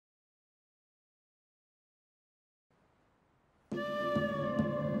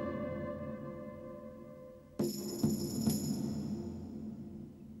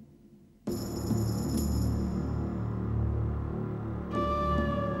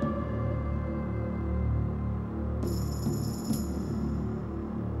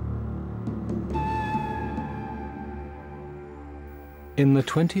In the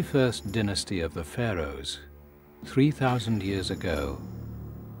 21st dynasty of the Pharaohs, 3,000 years ago,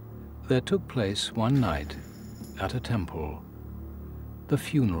 there took place one night at a temple the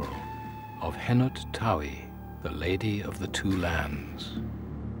funeral of Henut Tawi, the Lady of the Two Lands.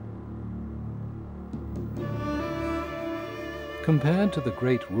 Compared to the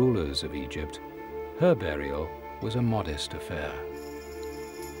great rulers of Egypt, her burial was a modest affair.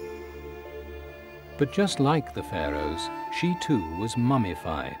 But just like the pharaohs, she too was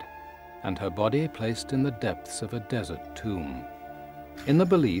mummified, and her body placed in the depths of a desert tomb, in the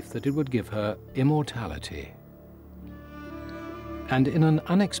belief that it would give her immortality. And in an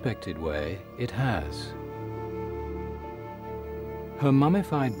unexpected way, it has. Her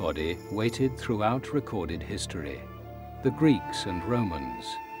mummified body waited throughout recorded history: the Greeks and Romans,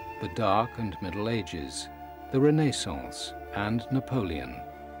 the Dark and Middle Ages, the Renaissance, and Napoleon.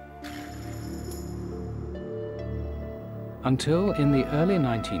 Until in the early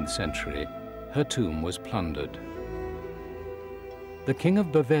 19th century, her tomb was plundered. The King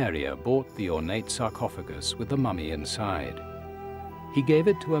of Bavaria bought the ornate sarcophagus with the mummy inside. He gave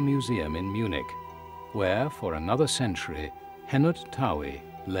it to a museum in Munich, where, for another century, Henut Tawi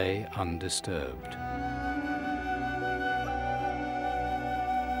lay undisturbed.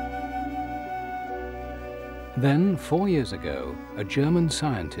 Then, 4 years ago, a German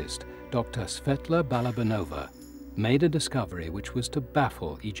scientist, Dr. Svetla Balabanova, made a discovery which was to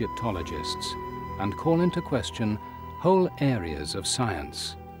baffle Egyptologists and call into question whole areas of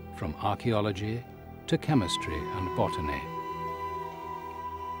science, from archaeology to chemistry and botany.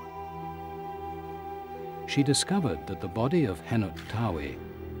 She discovered that the body of Henut Tawi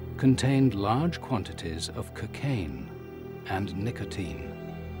contained large quantities of cocaine and nicotine.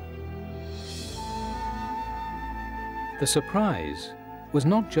 The surprise was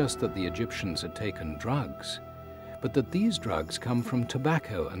not just that the Egyptians had taken drugs, but that these drugs come from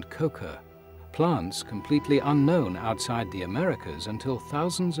tobacco and coca, plants completely unknown outside the Americas until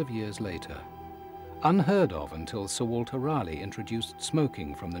thousands of years later, unheard of until Sir Walter Raleigh introduced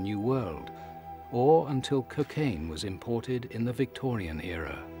smoking from the New World, or until cocaine was imported in the Victorian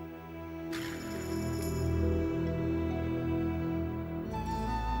era.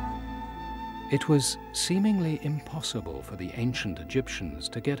 It was seemingly impossible for the ancient Egyptians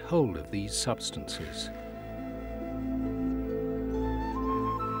to get hold of these substances.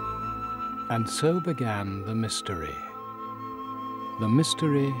 And so began the mystery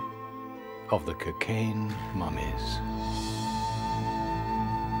of the cocaine mummies.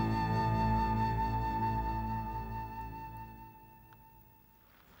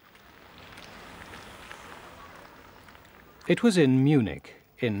 It was in Munich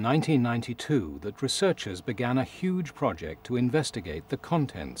in 1992 that researchers began a huge project to investigate the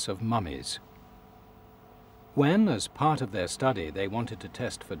contents of mummies. When, as part of their study, they wanted to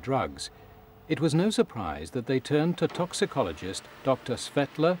test for drugs, it was no surprise that they turned to toxicologist Dr.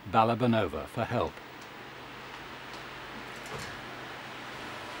 Svetla Balabanova for help.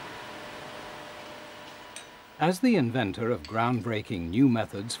 As the inventor of groundbreaking new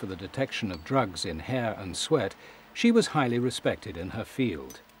methods for the detection of drugs in hair and sweat, she was highly respected in her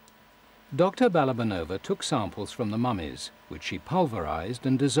field. Dr. Balabanova took samples from the mummies, which she pulverized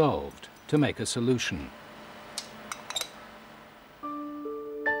and dissolved to make a solution.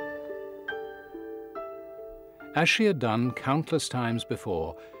 As she had done countless times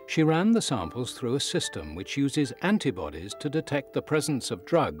before, she ran the samples through a system which uses antibodies to detect the presence of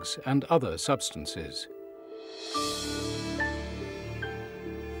drugs and other substances.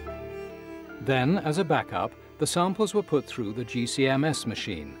 Then, as a backup, the samples were put through the GCMS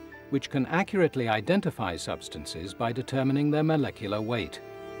machine, which can accurately identify substances by determining their molecular weight.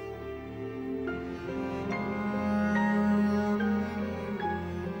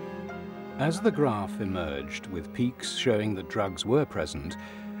 As the graph emerged with peaks showing that drugs were present,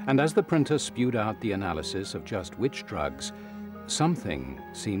 and as the printer spewed out the analysis of just which drugs, something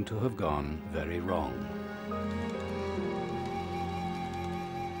seemed to have gone very wrong.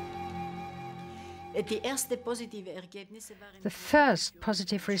 The first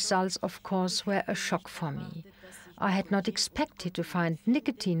positive results, of course, were a shock for me. I had not expected to find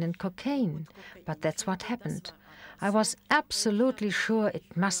nicotine and cocaine, but that's what happened. I was absolutely sure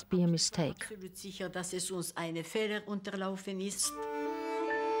it must be a mistake.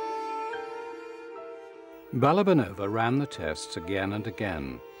 Balabanova ran the tests again and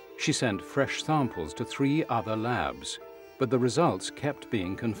again. She sent fresh samples to 3 other labs, but the results kept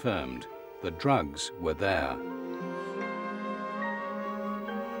being confirmed. The drugs were there.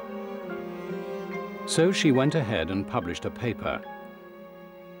 So she went ahead and published a paper.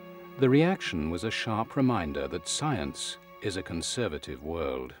 The reaction was a sharp reminder that science is a conservative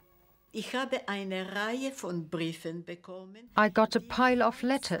world. I got a pile of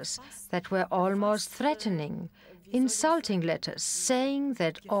letters that were almost threatening, insulting letters saying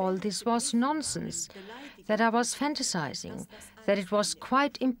that all this was nonsense, that I was fantasizing, that it was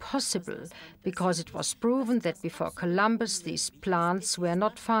quite impossible because it was proven that before Columbus these plants were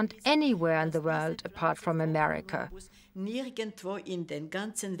not found anywhere in the world apart from America. Nirgendwo in der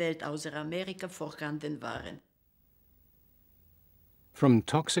ganzen Welt außer Amerika vorhanden waren. From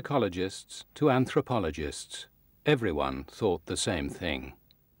toxicologists to anthropologists, everyone thought the same thing.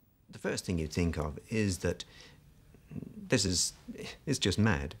 The first thing you think of is that it's just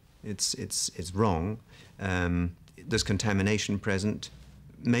mad. It's wrong. There's contamination present.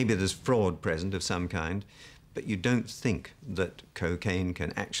 Maybe there's fraud present of some kind, but you don't think that cocaine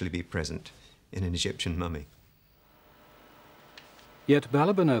can actually be present in an Egyptian mummy. Yet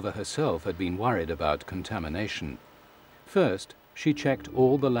Balabanova herself had been worried about contamination. First, she checked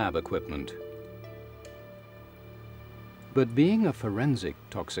all the lab equipment. But being a forensic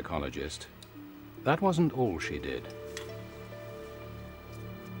toxicologist, that wasn't all she did.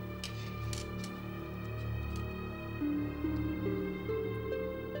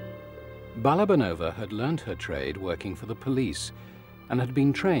 Balabanova had learnt her trade working for the police and had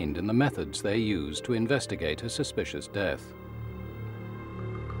been trained in the methods they used to investigate a suspicious death.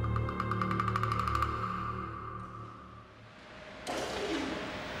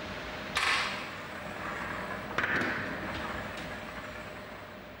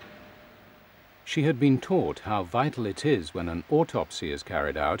 She had been taught how vital it is when an autopsy is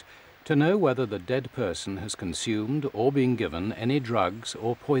carried out to know whether the dead person has consumed or been given any drugs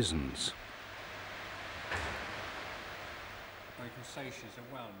or poisons.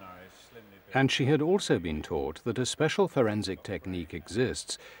 And she had also been taught that a special forensic technique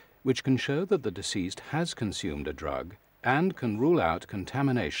exists which can show that the deceased has consumed a drug and can rule out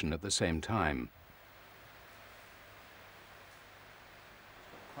contamination at the same time.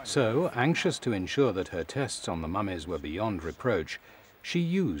 So, anxious to ensure that her tests on the mummies were beyond reproach, she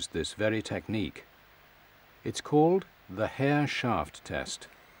used this very technique. It's called the hair shaft test.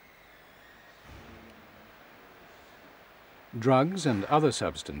 Drugs and other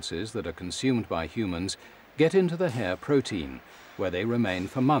substances that are consumed by humans get into the hair protein, where they remain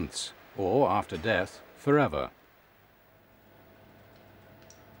for months, or after death, forever.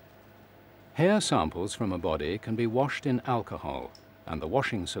 Hair samples from a body can be washed in alcohol, and the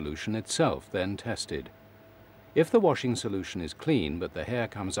washing solution itself then tested. If the washing solution is clean but the hair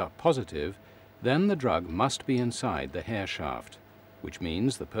comes up positive, then the drug must be inside the hair shaft, which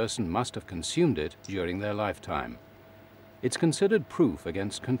means the person must have consumed it during their lifetime. It's considered proof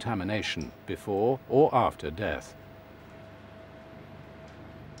against contamination before or after death.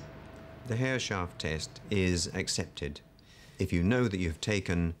 The hair shaft test is accepted. If you know that you've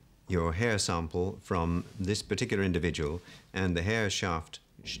taken your hair sample from this particular individual and the hair shaft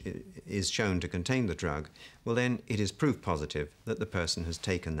is shown to contain the drug, well then it is proof positive that the person has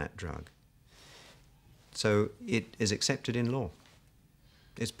taken that drug. So it is accepted in law.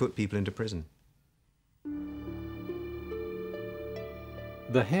 It's put people into prison.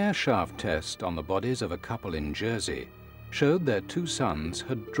 The hair shaft test on the bodies of a couple in Jersey showed their two sons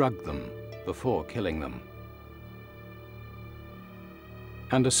had drugged them before killing them.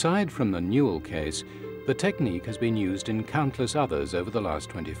 And aside from the Newell case, the technique has been used in countless others over the last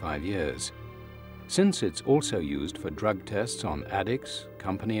 25 years. Since it's also used for drug tests on addicts,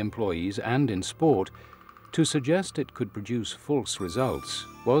 company employees, and in sport, to suggest it could produce false results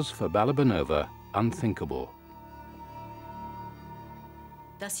was for Balabanova unthinkable.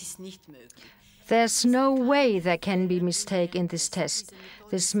 There's no way there can be mistake in this test.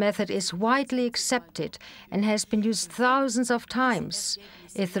 This method is widely accepted and has been used thousands of times.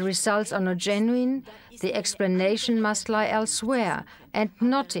 If the results are not genuine, the explanation must lie elsewhere and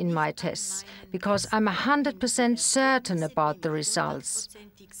not in my tests, because I'm 100% certain about the results.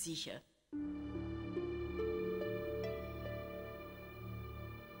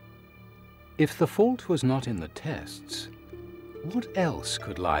 If the fault was not in the tests, what else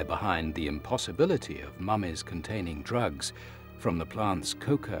could lie behind the impossibility of mummies containing drugs from the plants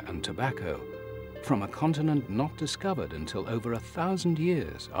coca and tobacco, from a continent not discovered until over 1,000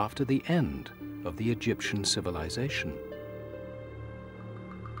 years after the end of the Egyptian civilization?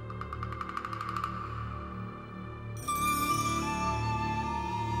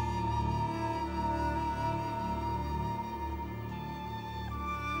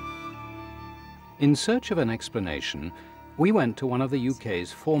 In search of an explanation, we went to one of the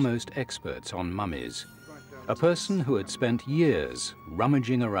UK's foremost experts on mummies, a person who had spent years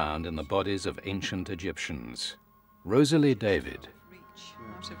rummaging around in the bodies of ancient Egyptians. Rosalie David.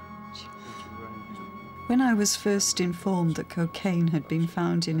 When I was first informed that cocaine had been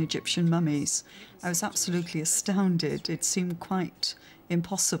found in Egyptian mummies, I was absolutely astounded. It seemed quite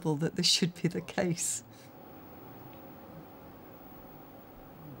impossible that this should be the case.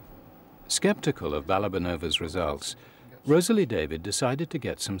 Skeptical of Balabanova's results, Rosalie David decided to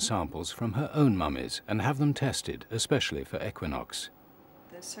get some samples from her own mummies and have them tested, especially for Equinox.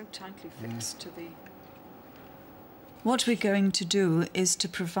 They're so tightly fixed to the... What we're going to do is to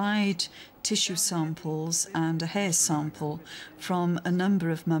provide tissue samples and a hair sample from a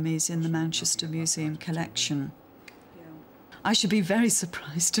number of mummies in the Manchester Museum collection. I should be very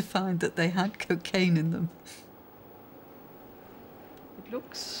surprised to find that they had cocaine in them. It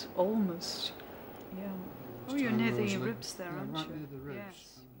looks almost, yeah. Oh, you're near the ribs there, aren't you?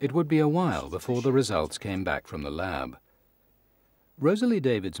 Yes. It would be a while before the results came back from the lab. Rosalie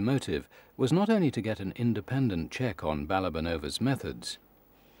David's motive was not only to get an independent check on Balabanova's methods,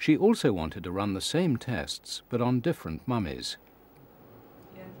 she also wanted to run the same tests but on different mummies.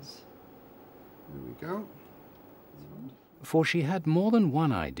 Yes. There we go. For she had more than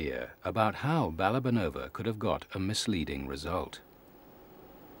one idea about how Balabanova could have got a misleading result.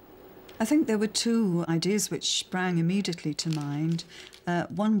 I think there were two ideas which sprang immediately to mind.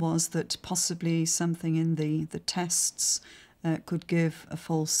 One was that possibly something in the tests could give a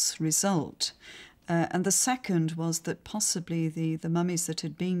false result. And the second was that possibly the mummies that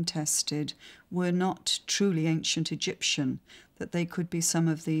had been tested were not truly ancient Egyptian, that they could be some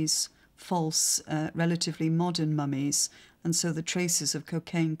of these false, relatively modern mummies, and so the traces of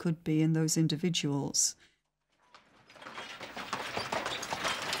cocaine could be in those individuals.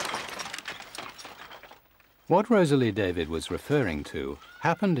 What Rosalie David was referring to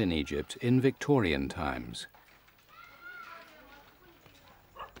happened in Egypt in Victorian times.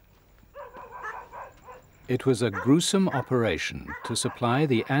 It was a gruesome operation to supply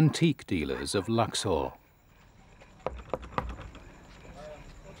the antique dealers of Luxor.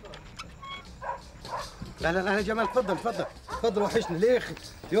 لا لا لا يا جمال تفضل تفضل تفضل وحشنا ليه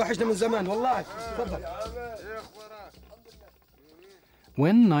يوحشنا من زمان والله تفضل.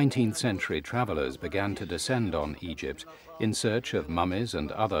 When 19th century travelers began to descend on Egypt in search of mummies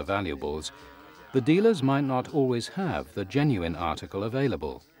and other valuables, the dealers might not always have the genuine article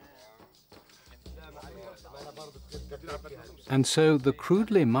available. And so the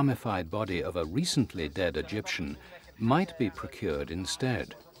crudely mummified body of a recently dead Egyptian might be procured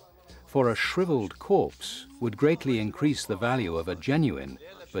instead. For a shriveled corpse would greatly increase the value of a genuine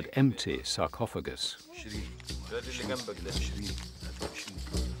but empty sarcophagus.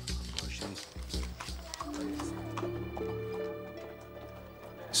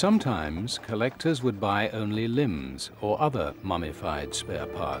 Sometimes collectors would buy only limbs or other mummified spare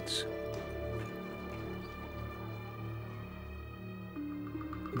parts.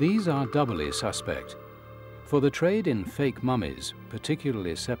 These are doubly suspect, for the trade in fake mummies,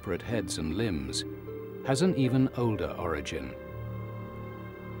 particularly separate heads and limbs, has an even older origin.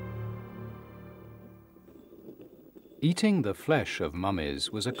 Eating the flesh of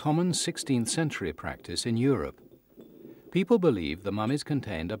mummies was a common 16th century practice in Europe. People believed the mummies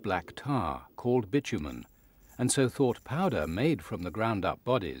contained a black tar called bitumen, and so thought powder made from the ground-up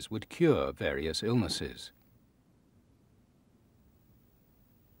bodies would cure various illnesses.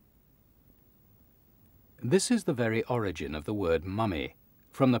 This is the very origin of the word mummy,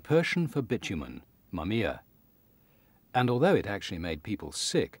 from the Persian for bitumen, mumia. And although it actually made people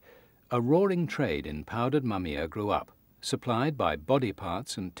sick, a roaring trade in powdered mumia grew up, supplied by body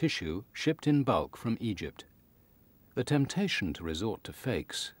parts and tissue shipped in bulk from Egypt. The temptation to resort to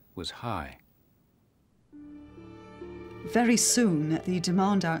fakes was high. Very soon, the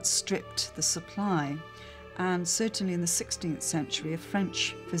demand outstripped the supply, and certainly in the 16th century, a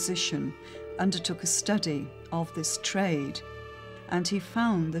French physician undertook a study of this trade, and he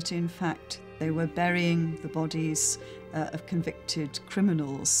found that in fact they were burying the bodies of convicted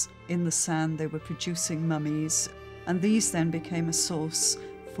criminals in the sand. They were producing mummies, and these then became a source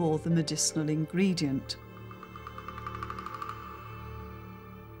for the medicinal ingredient.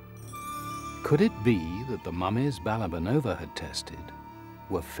 Could it be that the mummies Balabanova had tested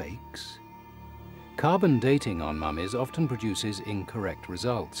were fakes? Carbon dating on mummies often produces incorrect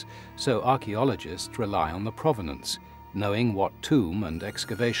results, so archaeologists rely on the provenance, knowing what tomb and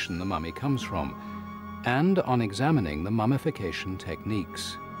excavation the mummy comes from, and on examining the mummification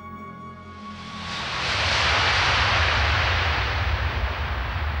techniques.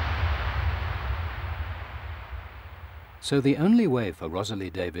 So the only way for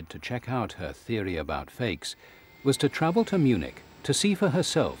Rosalie David to check out her theory about fakes was to travel to Munich to see for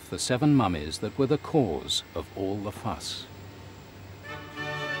herself the 7 mummies that were the cause of all the fuss.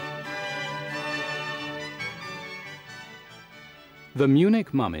 The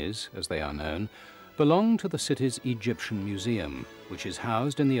Munich mummies, as they are known, belong to the city's Egyptian Museum, which is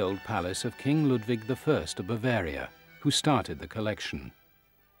housed in the old palace of King Ludwig I of Bavaria, who started the collection.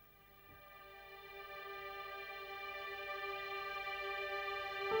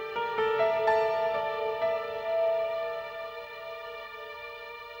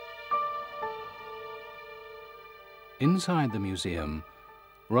 Inside the museum,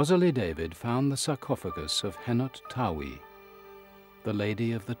 Rosalie David found the sarcophagus of Henot Tawi, the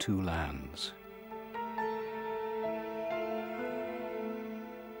Lady of the Two Lands.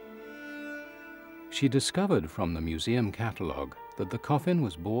 She discovered from the museum catalogue that the coffin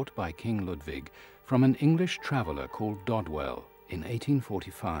was bought by King Ludwig from an English traveller called Dodwell in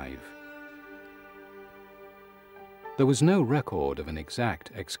 1845. There was no record of an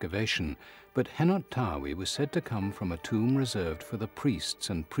exact excavation, but Henot Tawi was said to come from a tomb reserved for the priests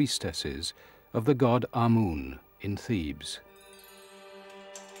and priestesses of the god Amun in Thebes.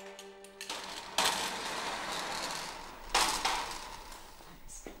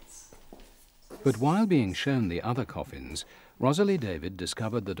 But while being shown the other coffins, Rosalie David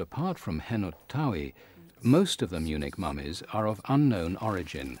discovered that apart from Henot Tawi, most of the Munich mummies are of unknown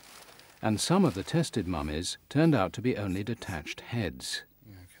origin, and some of the tested mummies turned out to be only detached heads.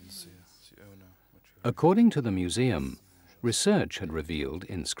 According to the museum, research had revealed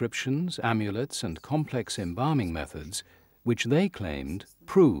inscriptions, amulets, and complex embalming methods which they claimed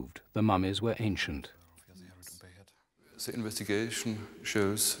proved the mummies were ancient. The investigation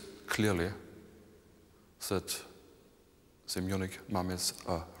shows clearly that the Munich mummies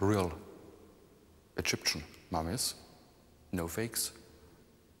are real Egyptian mummies, no fakes,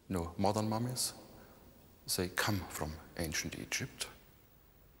 no modern mummies. They come from ancient Egypt.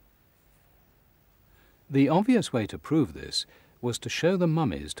 The obvious way to prove this was to show the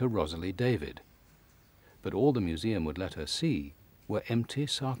mummies to Rosalie David, but all the museum would let her see were empty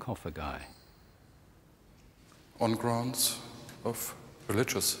sarcophagi. On grounds of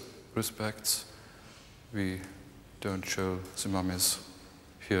religious respects, we don't show the mummies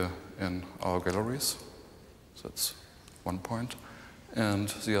here in our galleries. That's one point. And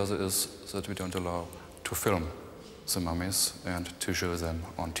the other is that we don't allow to film the mummies and to show them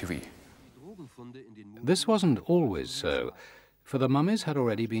on TV. This wasn't always so, for the mummies had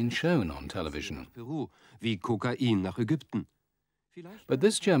already been shown on television. But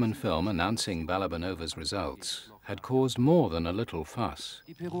this German film announcing Balabanova's results had caused more than a little fuss.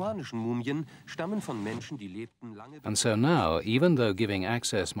 And so now, even though giving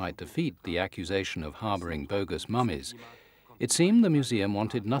access might defeat the accusation of harboring bogus mummies, it seemed the museum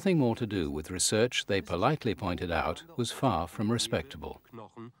wanted nothing more to do with research they politely pointed out was far from respectable.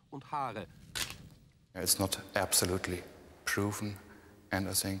 It's not absolutely proven, and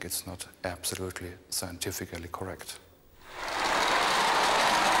I think it's not absolutely scientifically correct.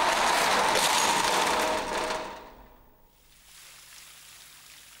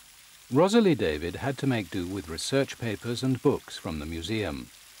 Rosalie David had to make do with research papers and books from the museum.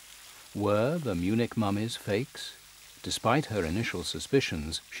 Were the Munich mummies fakes? Despite her initial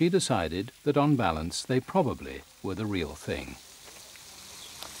suspicions, she decided that on balance they probably were the real thing.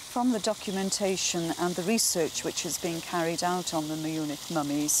 From the documentation and the research which has been carried out on the Munich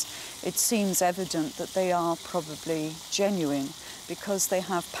mummies, it seems evident that they are probably genuine because they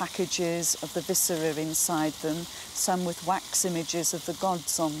have packages of the viscera inside them, some with wax images of the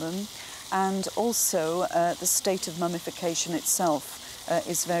gods on them, and also the state of mummification itself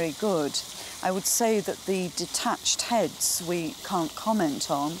is very good. I would say that the detached heads we can't comment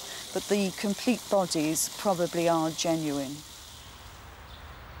on, but the complete bodies probably are genuine.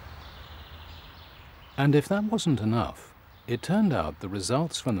 And if that wasn't enough, it turned out the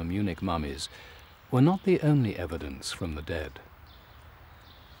results from the Munich mummies were not the only evidence from the dead.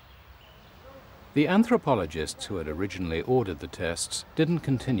 The anthropologists who had originally ordered the tests didn't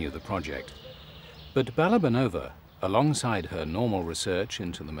continue the project, but Balabanova, alongside her normal research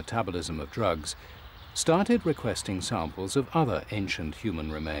into the metabolism of drugs, started requesting samples of other ancient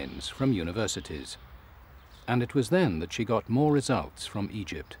human remains from universities. And it was then that she got more results from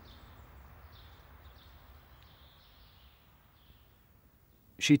Egypt.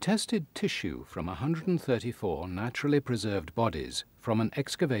 She tested tissue from 134 naturally preserved bodies from an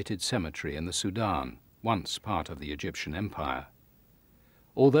excavated cemetery in the Sudan, once part of the Egyptian Empire.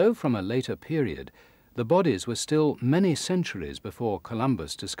 Although from a later period, the bodies were still many centuries before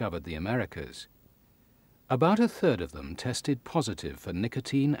Columbus discovered the Americas. About a third of them tested positive for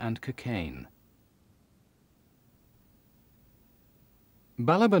nicotine and cocaine.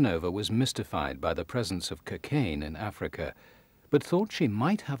 Balabanova was mystified by the presence of cocaine in Africa, but thought she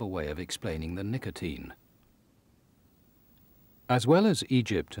might have a way of explaining the nicotine. As well as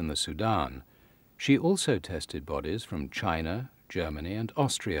Egypt and the Sudan, she also tested bodies from China, Germany and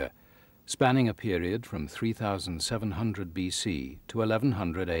Austria, spanning a period from 3700 BC to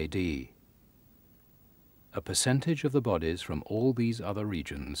 1100 AD. A percentage of the bodies from all these other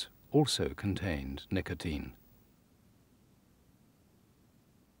regions also contained nicotine.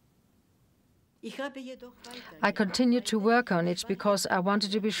 I continued to work on it because I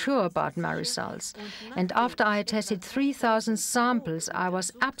wanted to be sure about my results. And after I had tested 3,000 samples, I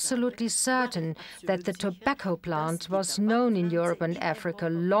was absolutely certain that the tobacco plant was known in Europe and Africa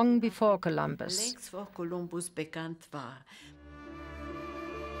long before Columbus.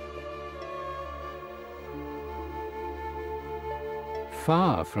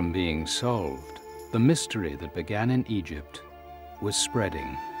 Far from being solved, the mystery that began in Egypt was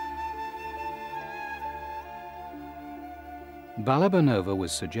spreading. Balabanova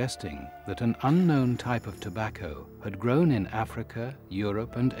was suggesting that an unknown type of tobacco had grown in Africa,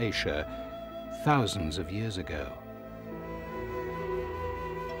 Europe and Asia thousands of years ago.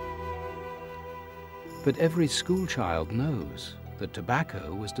 But every schoolchild knows that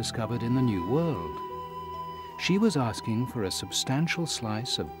tobacco was discovered in the New World. She was asking for a substantial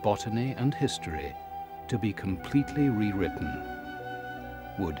slice of botany and history to be completely rewritten.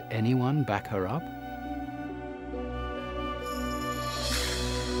 Would anyone back her up?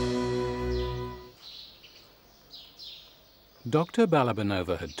 Dr.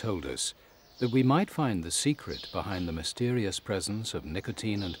 Balabanova had told us that we might find the secret behind the mysterious presence of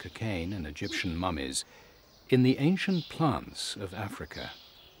nicotine and cocaine in Egyptian mummies in the ancient plants of Africa.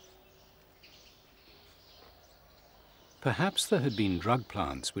 Perhaps there had been drug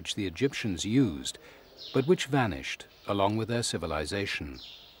plants which the Egyptians used, but which vanished along with their civilization.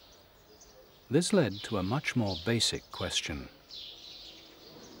 This led to a much more basic question.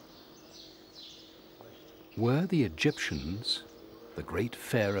 Were the Egyptians, the great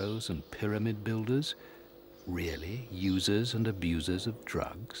pharaohs and pyramid builders, really users and abusers of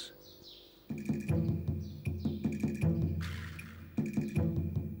drugs?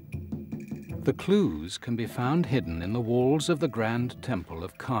 The clues can be found hidden in the walls of the Grand Temple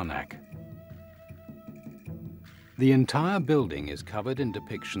of Karnak. The entire building is covered in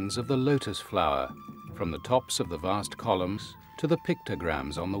depictions of the lotus flower, from the tops of the vast columns to the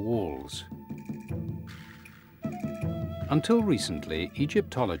pictograms on the walls. Until recently,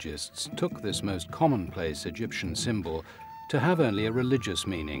 Egyptologists took this most commonplace Egyptian symbol to have only a religious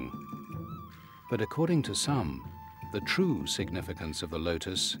meaning. But according to some, the true significance of the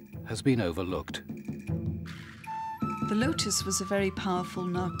lotus has been overlooked. The lotus was a very powerful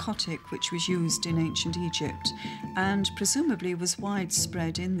narcotic which was used in ancient Egypt and presumably was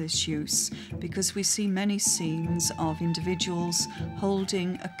widespread in this use because we see many scenes of individuals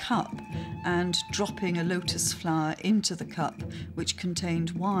holding a cup and dropping a lotus flower into the cup which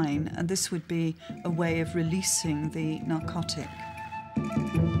contained wine, and this would be a way of releasing the narcotic.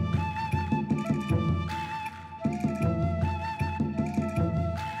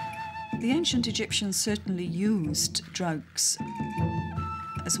 The ancient Egyptians certainly used drugs.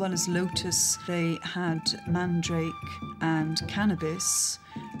 As well as lotus, they had mandrake and cannabis,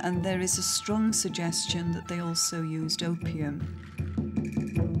 and there is a strong suggestion that they also used opium.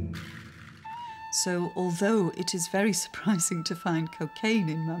 So although it is very surprising to find cocaine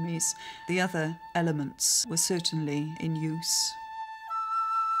in mummies, the other elements were certainly in use.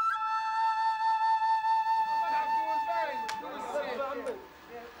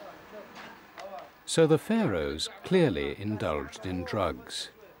 So the pharaohs clearly indulged in drugs.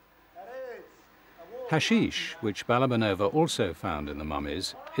 Hashish, which Balabanova also found in the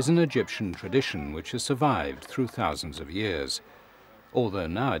mummies, is an Egyptian tradition which has survived through thousands of years. Although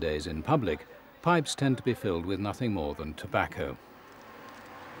nowadays in public, pipes tend to be filled with nothing more than tobacco.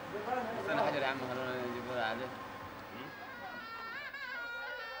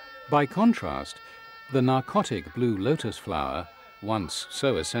 By contrast, the narcotic blue lotus flower, once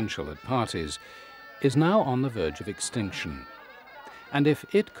so essential at parties, is now on the verge of extinction. And if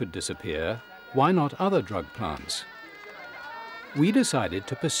it could disappear, why not other drug plants? We decided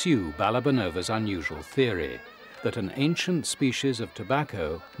to pursue Balabanova's unusual theory that an ancient species of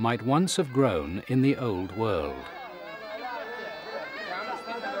tobacco might once have grown in the Old World.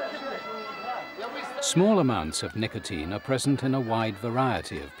 Small amounts of nicotine are present in a wide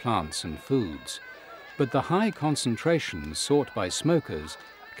variety of plants and foods, but the high concentrations sought by smokers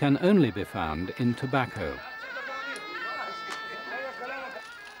can only be found in tobacco.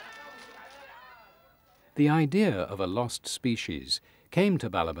 The idea of a lost species came to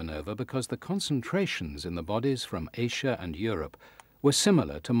Balabanova because the concentrations in the bodies from Asia and Europe were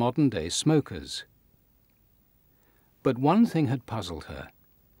similar to modern-day smokers. But one thing had puzzled her.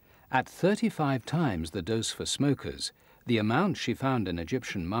 At 35 times the dose for smokers, the amounts she found in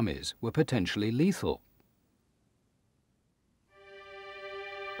Egyptian mummies were potentially lethal.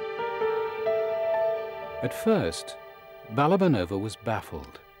 At first, Balabanova was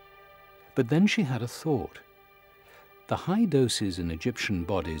baffled. But then she had a thought. The high doses in Egyptian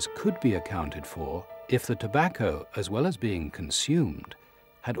bodies could be accounted for if the tobacco, as well as being consumed,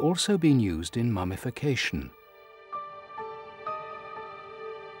 had also been used in mummification.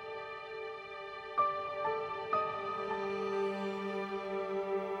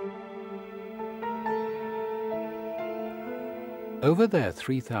 Over their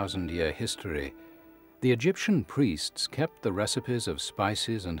 3,000-year history, the Egyptian priests kept the recipes of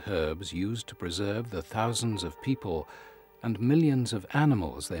spices and herbs used to preserve the thousands of people and millions of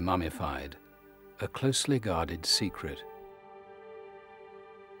animals they mummified, a closely guarded secret.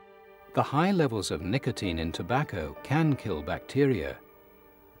 The high levels of nicotine in tobacco can kill bacteria.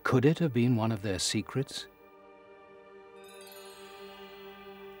 Could it have been one of their secrets?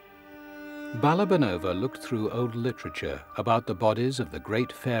 Balabanova looked through old literature about the bodies of the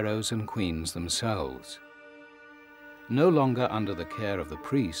great pharaohs and queens themselves. No longer under the care of the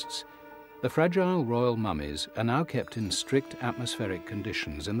priests, the fragile royal mummies are now kept in strict atmospheric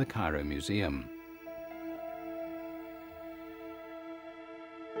conditions in the Cairo Museum.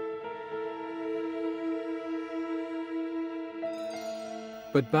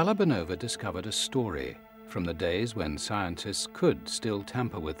 But Balabanova discovered a story from the days when scientists could still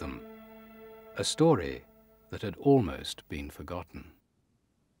tamper with them. A story that had almost been forgotten.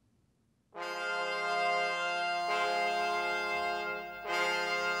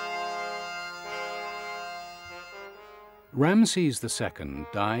 Ramses II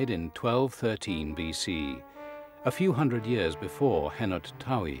died in 1213 BC, a few hundred years before Henut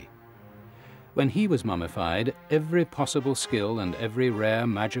Tawi. When he was mummified, every possible skill and every rare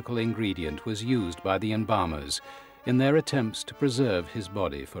magical ingredient was used by the embalmers in their attempts to preserve his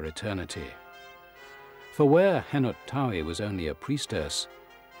body for eternity. For where Henut Tawi was only a priestess,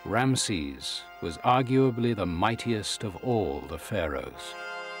 Ramses was arguably the mightiest of all the pharaohs.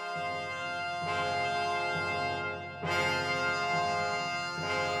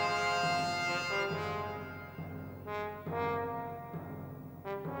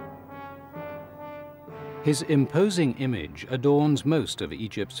 His imposing image adorns most of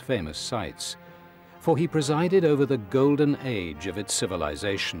Egypt's famous sites, for he presided over the golden age of its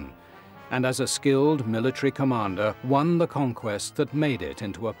civilization, and as a skilled military commander won the conquest that made it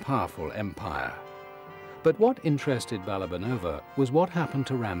into a powerful empire. But what interested Balabanova was what happened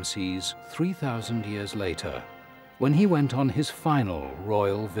to Ramses 3,000 years later, when he went on his final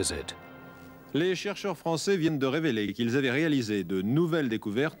royal visit. Les chercheurs français viennent de révéler qu'ils avaient réalisé de nouvelles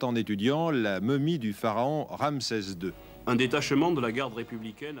découvertes en étudiant la momie du pharaon Ramsès II. Un détachement de la garde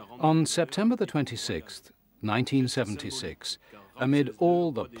républicaine a rendu... On September the 26th, 1976, amid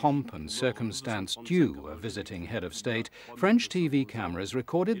all the pomp and circumstance due a visiting head of state, French TV cameras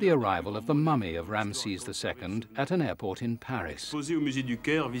recorded the arrival of the mummy of Ramses II at an airport in Paris. Exposé au musée du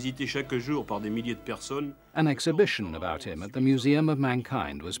Caire, visité chaque jour par des milliers de personnes. An exhibition about him at the Museum of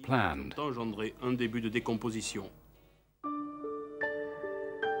Mankind was planned. Engendré un début de décomposition.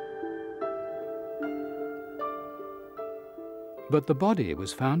 But the body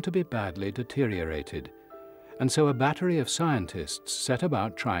was found to be badly deteriorated, and so a battery of scientists set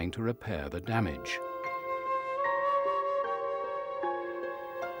about trying to repair the damage.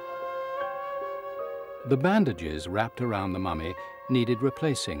 The bandages wrapped around the mummy needed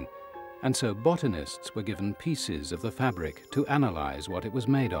replacing, and so botanists were given pieces of the fabric to analyze what it was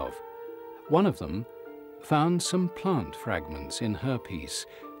made of. One of them found some plant fragments in her piece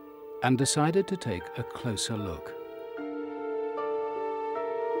and decided to take a closer look.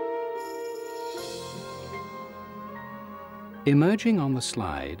 Emerging on the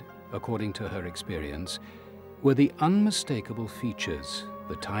slide, according to her experience, were the unmistakable features,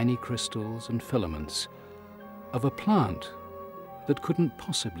 the tiny crystals and filaments, of a plant that couldn't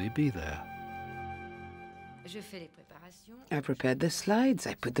possibly be there. I prepared the slides,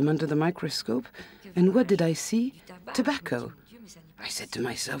 I put them under the microscope, and what did I see? Tobacco. I said to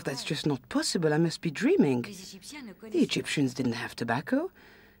myself, that's just not possible, I must be dreaming. The Egyptians didn't have tobacco.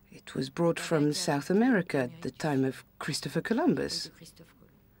 It was brought from South America at the time of Christopher Columbus.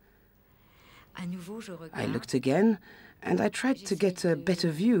 I looked again, and I tried to get a better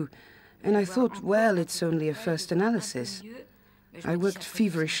view, and I thought, well, it's only a first analysis. I worked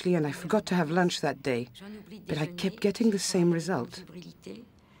feverishly and I forgot to have lunch that day, but I kept getting the same result.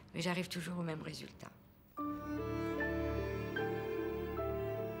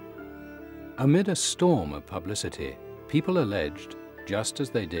 Amid a storm of publicity, people alleged, just as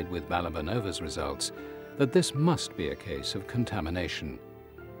they did with Balabanova's results, that this must be a case of contamination.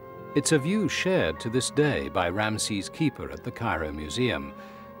 It's a view shared to this day by Ramses' keeper at the Cairo Museum,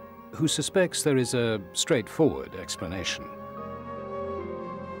 who suspects there is a straightforward explanation.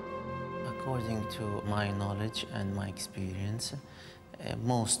 According to my knowledge and my experience,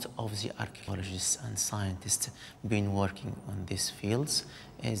 most of the archaeologists and scientists been working on these fields,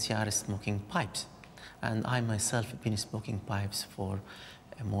 they are smoking pipes. And I myself have been smoking pipes for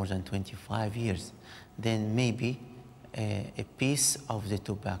more than 25 years. Then maybe a piece of the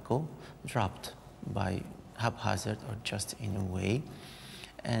tobacco dropped by haphazard or just in a way.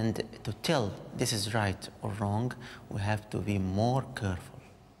 And to tell this is right or wrong, we have to be more careful.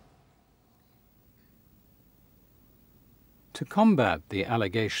 To combat the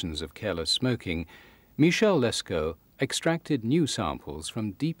allegations of careless smoking, Michel Lescaut extracted new samples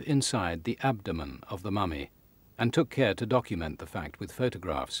from deep inside the abdomen of the mummy and took care to document the fact with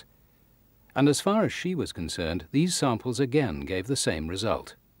photographs. And as far as she was concerned, these samples again gave the same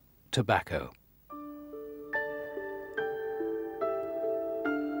result: tobacco.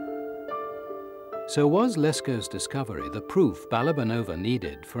 So was Lescaut's discovery the proof Balabanova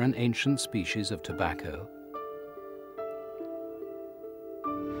needed for an ancient species of tobacco?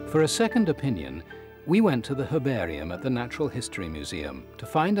 For a second opinion, we went to the herbarium at the Natural History Museum to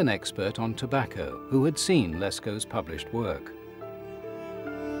find an expert on tobacco who had seen Lescaut's published work.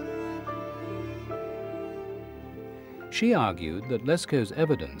 She argued that Lescaut's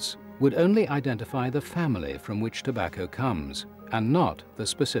evidence would only identify the family from which tobacco comes, and not the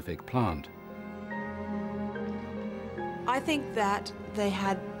specific plant. I think that they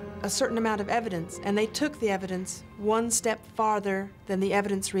had a certain amount of evidence, and they took the evidence one step farther than the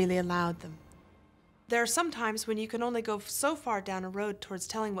evidence really allowed them. There are some times when you can only go so far down a road towards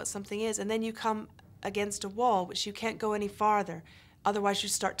telling what something is, and then you come against a wall which you can't go any farther, otherwise you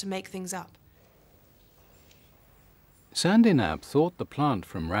start to make things up. Sandinap thought the plant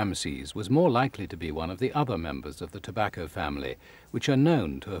from Ramses was more likely to be one of the other members of the tobacco family, which are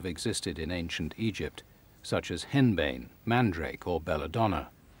known to have existed in ancient Egypt, such as henbane, mandrake, or belladonna.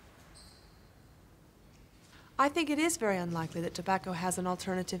 I think it is very unlikely that tobacco has an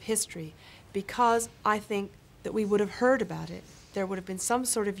alternative history, because I think that we would have heard about it. There would have been some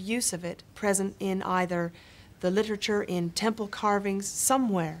sort of use of it present in either the literature, in temple carvings,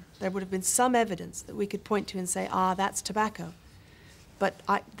 somewhere. There would have been some evidence that we could point to and say, ah, that's tobacco. But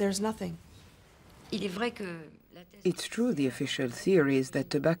there's nothing. It's true the official theory is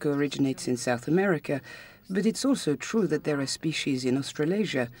that tobacco originates in South America, but it's also true that there are species in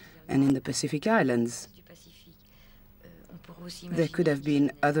Australasia and in the Pacific Islands. There could have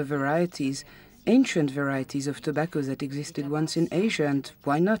been other varieties, ancient varieties of tobacco that existed once in Asia, and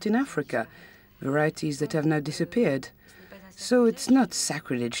why not in Africa? Varieties that have now disappeared. So it's not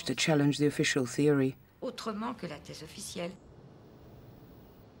sacrilege to challenge the official theory.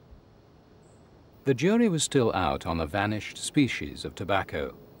 The jury was still out on a vanished species of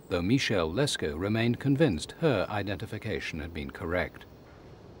tobacco, though Michel Lescaut remained convinced her identification had been correct.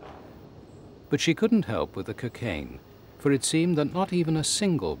 But she couldn't help with the cocaine, for it seemed that not even a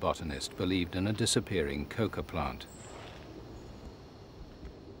single botanist believed in a disappearing coca plant.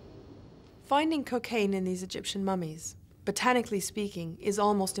 Finding cocaine in these Egyptian mummies, botanically speaking, is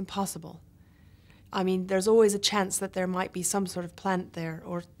almost impossible. I mean, there's always a chance that there might be some sort of plant there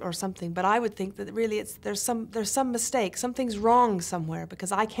or something, but I would think that really there's some mistake, something's wrong somewhere,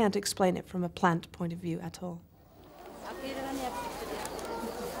 because I can't explain it from a plant point of view at all.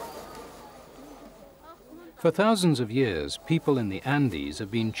 For thousands of years, people in the Andes have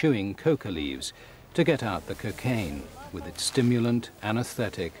been chewing coca leaves to get out the cocaine, with its stimulant,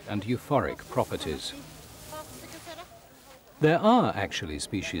 anesthetic, and euphoric properties. There are actually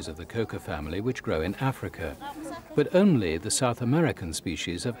species of the coca family which grow in Africa, but only the South American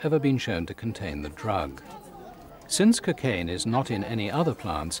species have ever been shown to contain the drug. Since cocaine is not in any other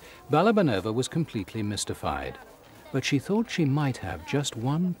plants, Balabanova was completely mystified, but she thought she might have just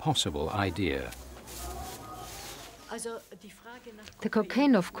one possible idea. The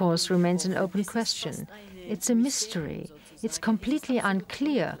cocaine, of course, remains an open question. It's a mystery. It's completely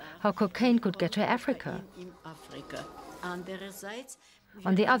unclear how cocaine could get to Africa.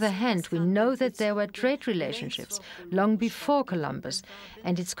 On the other hand, we know that there were trade relationships long before Columbus,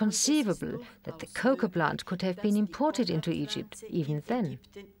 and it's conceivable that the coca plant could have been imported into Egypt even then.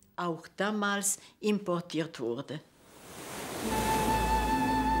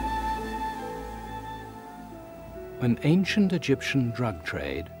 An ancient Egyptian drug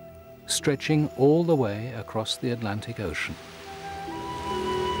trade stretching all the way across the Atlantic Ocean.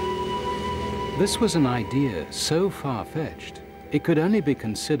 This was an idea so far-fetched, it could only be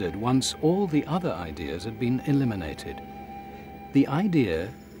considered once all the other ideas had been eliminated. The idea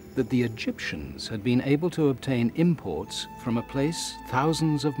that the Egyptians had been able to obtain imports from a place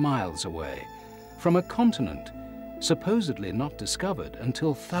thousands of miles away, from a continent supposedly not discovered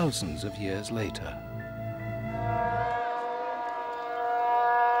until thousands of years later.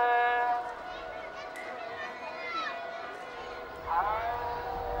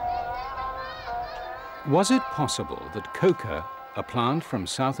 Was it possible that coca, a plant from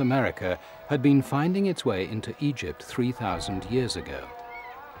South America, had been finding its way into Egypt 3,000 years ago?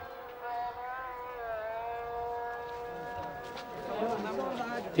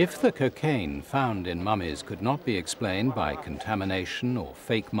 If the cocaine found in mummies could not be explained by contamination or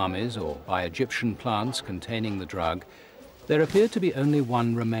fake mummies or by Egyptian plants containing the drug, there appeared to be only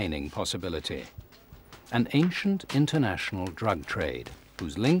one remaining possibility: an ancient international drug trade,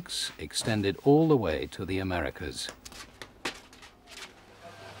 whose links extended all the way to the Americas.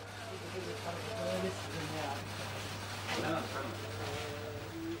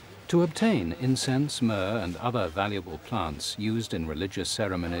 To obtain incense, myrrh, and other valuable plants used in religious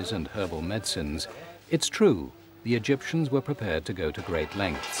ceremonies and herbal medicines, it's true, the Egyptians were prepared to go to great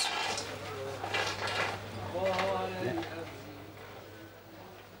lengths.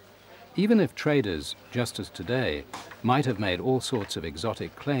 Even if traders, just as today, might have made all sorts of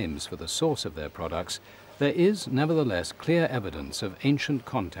exotic claims for the source of their products, there is nevertheless clear evidence of ancient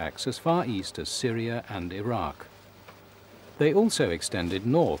contacts as far east as Syria and Iraq. They also extended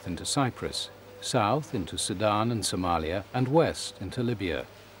north into Cyprus, south into Sudan and Somalia, and west into Libya.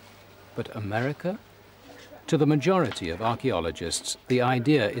 But America? To the majority of archaeologists, the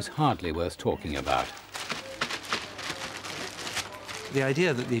idea is hardly worth talking about. The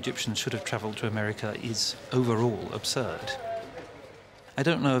idea that the Egyptians should have traveled to America is overall absurd. I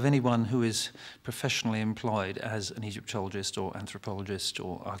don't know of anyone who is professionally employed as an Egyptologist or anthropologist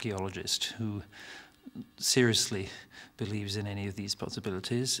or archaeologist who seriously believes in any of these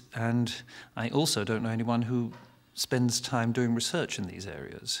possibilities, and I also don't know anyone who spends time doing research in these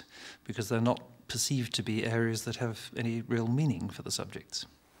areas, because they're not perceived to be areas that have any real meaning for the subjects.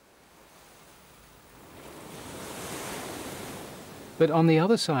 But on the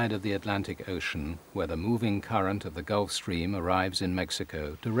other side of the Atlantic Ocean, where the moving current of the Gulf Stream arrives in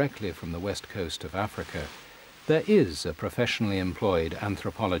Mexico directly from the west coast of Africa, there is a professionally employed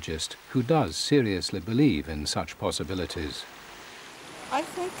anthropologist who does seriously believe in such possibilities. I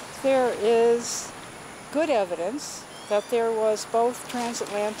think there is good evidence that there was both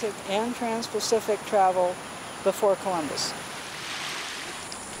transatlantic and transpacific travel before Columbus.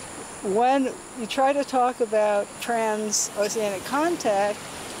 When you try to talk about transoceanic contact,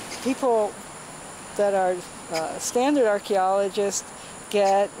 people that are standard archaeologists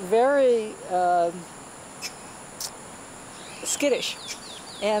get very skittish,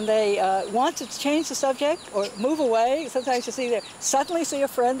 and they want to change the subject or move away. Sometimes you suddenly see a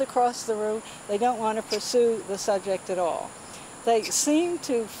friend across the room. They don't want to pursue the subject at all. They seem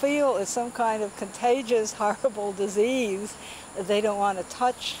to feel it's some kind of contagious, horrible disease that they don't want to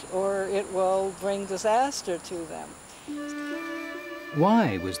touch, or it will bring disaster to them.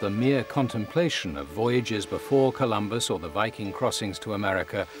 Why was the mere contemplation of voyages before Columbus or the Viking crossings to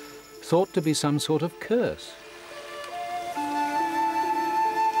America thought to be some sort of curse?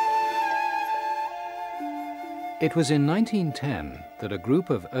 It was in 1910 that a group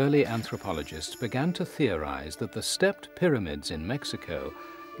of early anthropologists began to theorize that the stepped pyramids in Mexico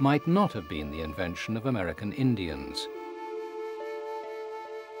might not have been the invention of American Indians.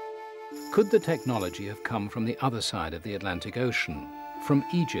 Could the technology have come from the other side of the Atlantic Ocean, from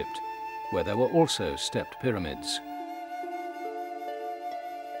Egypt, where there were also stepped pyramids?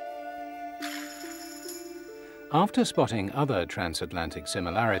 After spotting other transatlantic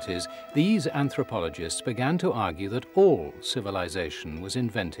similarities, these anthropologists began to argue that all civilization was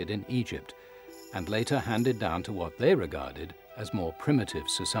invented in Egypt, and later handed down to what they regarded as more primitive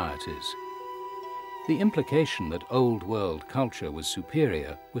societies. The implication that Old World culture was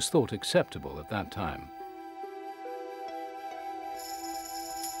superior was thought acceptable at that time.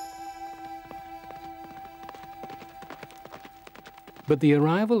 But the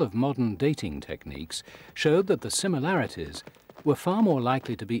arrival of modern dating techniques showed that the similarities were far more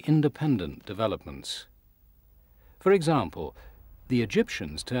likely to be independent developments. For example, the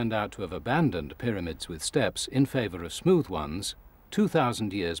Egyptians turned out to have abandoned pyramids with steps in favor of smooth ones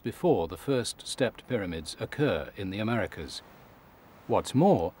 2,000 years before the first stepped pyramids occur in the Americas. What's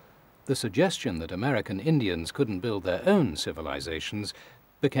more, the suggestion that American Indians couldn't build their own civilizations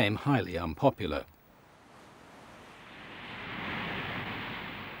became highly unpopular.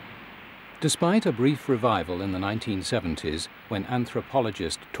 Despite a brief revival in the 1970s, when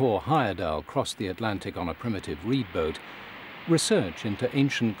anthropologist Thor Heyerdahl crossed the Atlantic on a primitive reed boat, research into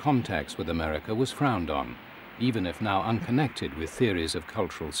ancient contacts with America was frowned on, even if now unconnected with theories of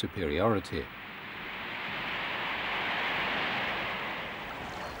cultural superiority.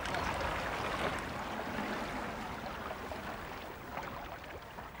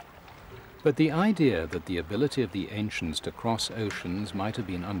 But the idea that the ability of the ancients to cross oceans might have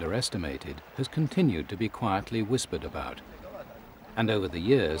been underestimated has continued to be quietly whispered about. And over the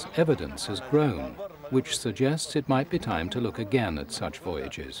years, evidence has grown, which suggests it might be time to look again at such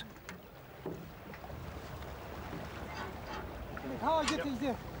voyages.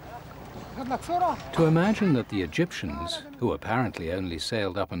 To imagine that the Egyptians, who apparently only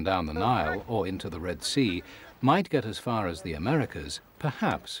sailed up and down the Nile or into the Red Sea, might get as far as the Americas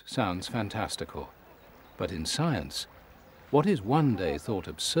perhaps sounds fantastical. But in science, what is one day thought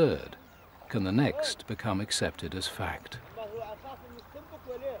absurd can the next become accepted as fact.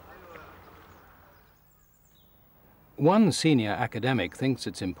 One senior academic thinks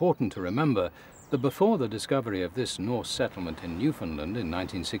it's important to remember that before the discovery of this Norse settlement in Newfoundland in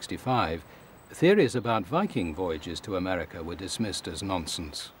 1965, theories about Viking voyages to America were dismissed as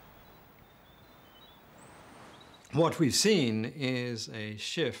nonsense. What we've seen is a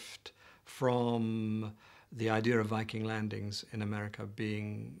shift from the idea of Viking landings in America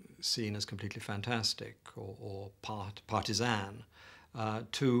being seen as completely fantastic or partisan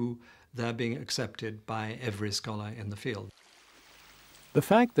to their being accepted by every scholar in the field. The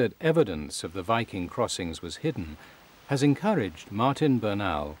fact that evidence of the Viking crossings was hidden has encouraged Martin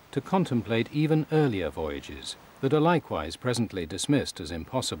Bernal to contemplate even earlier voyages that are likewise presently dismissed as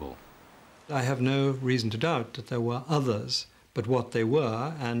impossible. I have no reason to doubt that there were others, but what they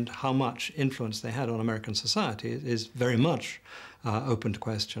were and how much influence they had on American society is very much open to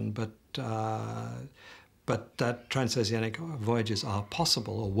question. But that transoceanic voyages are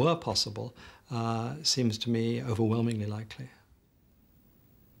possible, or were possible, seems to me overwhelmingly likely.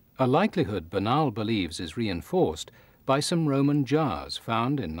 A likelihood Bernal believes is reinforced by some Roman jars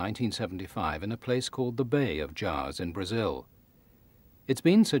found in 1975 in a place called the Bay of Jars in Brazil. It's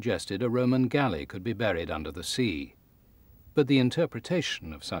been suggested a Roman galley could be buried under the sea, but the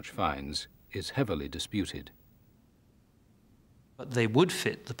interpretation of such finds is heavily disputed. But they would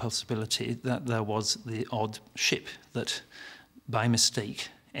fit the possibility that there was the odd ship that, by mistake,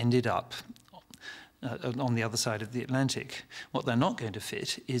 ended up on the other side of the Atlantic. What they're not going to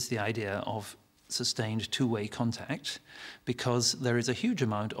fit is the idea of sustained two-way contact, because there is a huge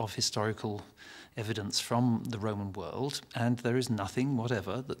amount of historical evidence from the Roman world, and there is nothing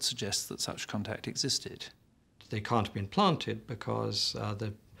whatever that suggests that such contact existed. They can't have been planted because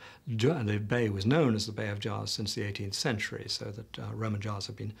the bay was known as the Bay of Jars since the 18th century, so that Roman jars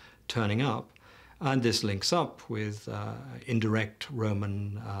have been turning up. And this links up with indirect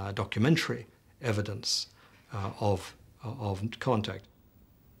Roman documentary evidence of contact.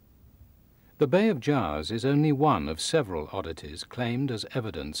 The Bay of Jars is only one of several oddities claimed as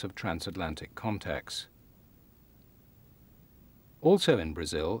evidence of transatlantic contacts. Also in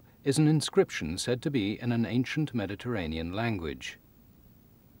Brazil is an inscription said to be in an ancient Mediterranean language.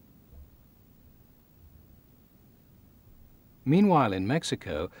 Meanwhile, in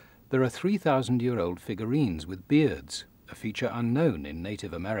Mexico, there are 3,000-year-old figurines with beards, a feature unknown in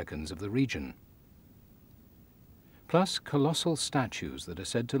Native Americans of the region. Plus colossal statues that are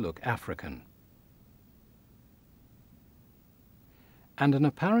said to look African. And an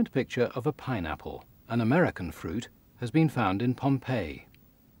apparent picture of a pineapple, an American fruit, has been found in Pompeii.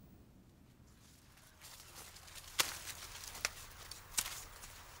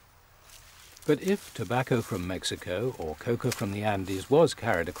 But if tobacco from Mexico or coca from the Andes was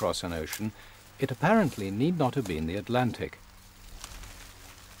carried across an ocean, it apparently need not have been the Atlantic.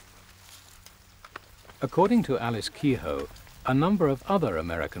 According to Alice Kehoe, a number of other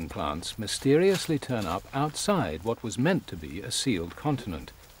American plants mysteriously turn up outside what was meant to be a sealed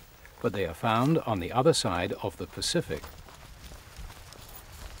continent, but they are found on the other side of the Pacific.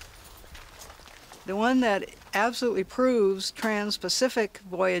 The one that absolutely proves trans-Pacific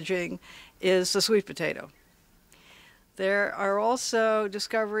voyaging is the sweet potato. There are also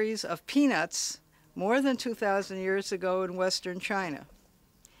discoveries of peanuts more than 2,000 years ago in western China.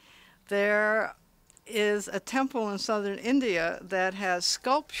 There is a temple in southern India that has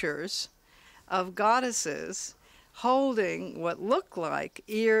sculptures of goddesses holding what looked like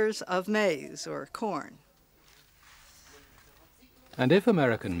ears of maize or corn. And if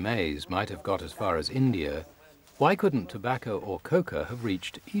American maize might have got as far as India, why couldn't tobacco or coca have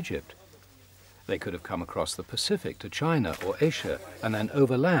reached Egypt? They could have come across the Pacific to China or Asia and then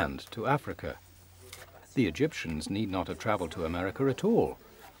overland to Africa. The Egyptians need not have traveled to America at all,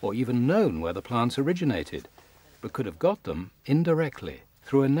 or even known where the plants originated, but could have got them indirectly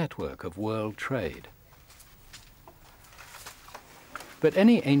through a network of world trade. But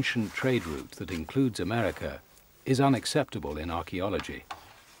any ancient trade route that includes America is unacceptable in archaeology.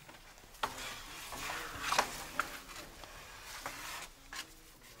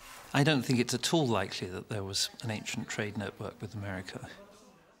 I don't think it's at all likely that there was an ancient trade network with America.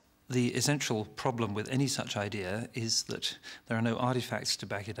 The essential problem with any such idea is that there are no artifacts to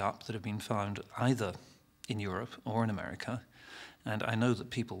back it up that have been found either in Europe or in America. And I know that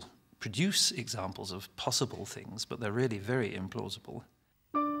people produce examples of possible things, but they're really very implausible.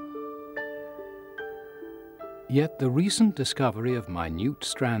 Yet the recent discovery of minute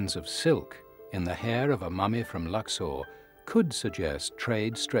strands of silk in the hair of a mummy from Luxor could suggest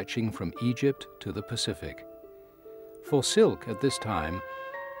trade stretching from Egypt to the Pacific. For silk at this time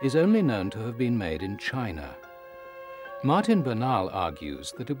is only known to have been made in China. Martin Bernal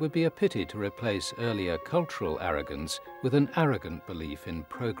argues that it would be a pity to replace earlier cultural arrogance with an arrogant belief in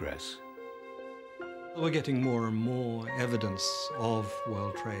progress. We're getting more and more evidence of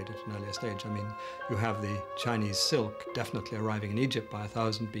world trade at an earlier stage. I mean, you have the Chinese silk definitely arriving in Egypt by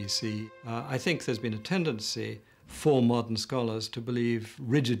 1000 BC. I think there's been a tendency for modern scholars to believe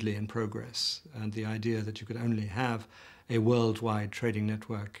rigidly in progress, and the idea that you could only have a worldwide trading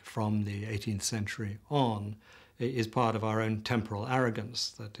network from the 18th century on is part of our own temporal arrogance,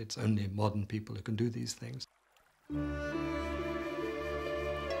 that it's only modern people who can do these things.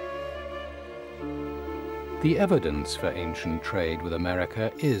 The evidence for ancient trade with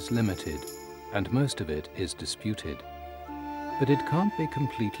America is limited, and most of it is disputed. But it can't be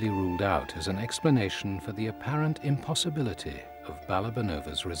completely ruled out as an explanation for the apparent impossibility of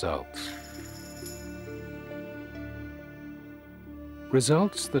Balabanova's results.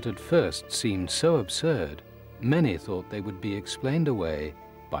 Results that at first seemed so absurd, many thought they would be explained away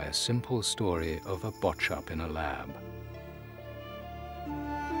by a simple story of a botch-up in a lab.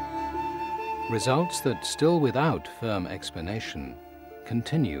 Results that, still without firm explanation,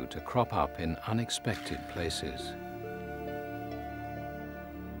 continue to crop up in unexpected places.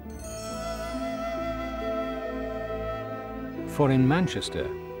 For in Manchester,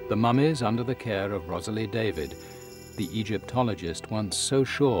 the mummies under the care of Rosalie David, the Egyptologist once so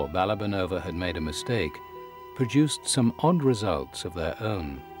sure Balabanova had made a mistake, produced some odd results of their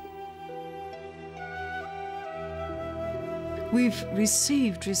own. We've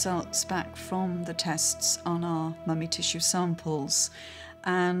received results back from the tests on our mummy tissue samples,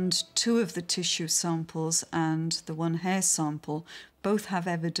 and 2 of the tissue samples and the 1 hair sample both have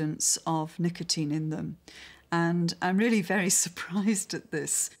evidence of nicotine in them. And I'm really very surprised at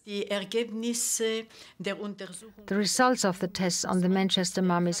this. The results of the tests on the Manchester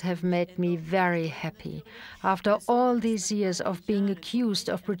mummies have made me very happy. After all these years of being accused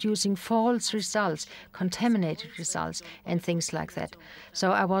of producing false results, contaminated results, and things like that.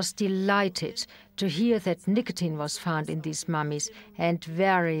 So I was delighted to hear that nicotine was found in these mummies, and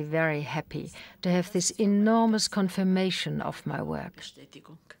very, very happy to have this enormous confirmation of my work.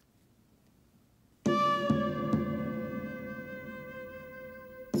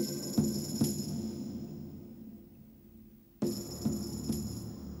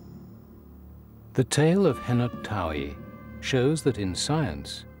 The tale of Henut Tawi shows that in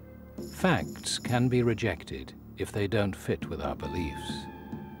science, facts can be rejected if they don't fit with our beliefs,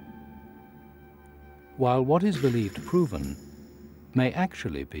 while what is believed proven may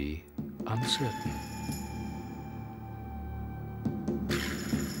actually be uncertain.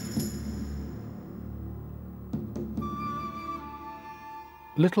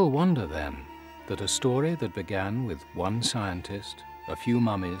 Little wonder, then, that a story that began with 1 scientist, a few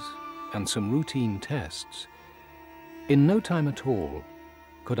mummies, and some routine tests, in no time at all,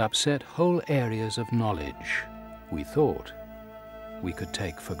 could upset whole areas of knowledge we thought we could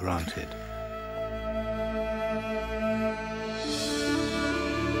take for granted.